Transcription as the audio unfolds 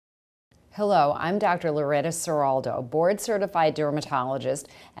Hello, I'm Dr. Loretta Seraldo, board-certified dermatologist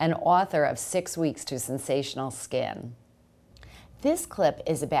and author of 6 Weeks to Sensational Skin. This clip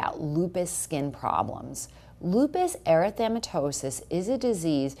is about lupus skin problems. Lupus erythematosus is a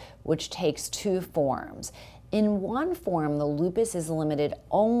disease which takes two forms. In one form, the lupus is limited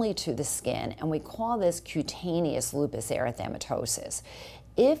only to the skin, and we call this cutaneous lupus erythematosus.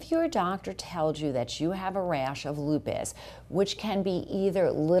 If your doctor tells you that you have a rash of lupus, which can be either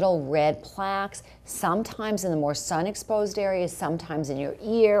little red plaques, sometimes in the more sun-exposed areas, sometimes in your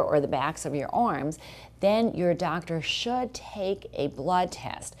ear or the backs of your arms, then your doctor should take a blood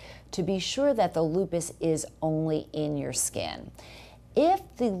test to be sure that the lupus is only in your skin. If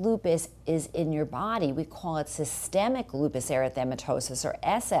the lupus is in your body, we call it systemic lupus erythematosus, or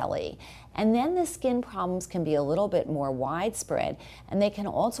SLE, and then the skin problems can be a little bit more widespread, and they can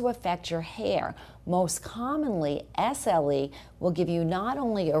also affect your hair. Most commonly, SLE will give you not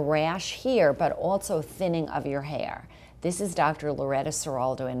only a rash here, but also thinning of your hair. This is Dr. Loretta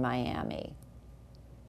Seraldo in Miami.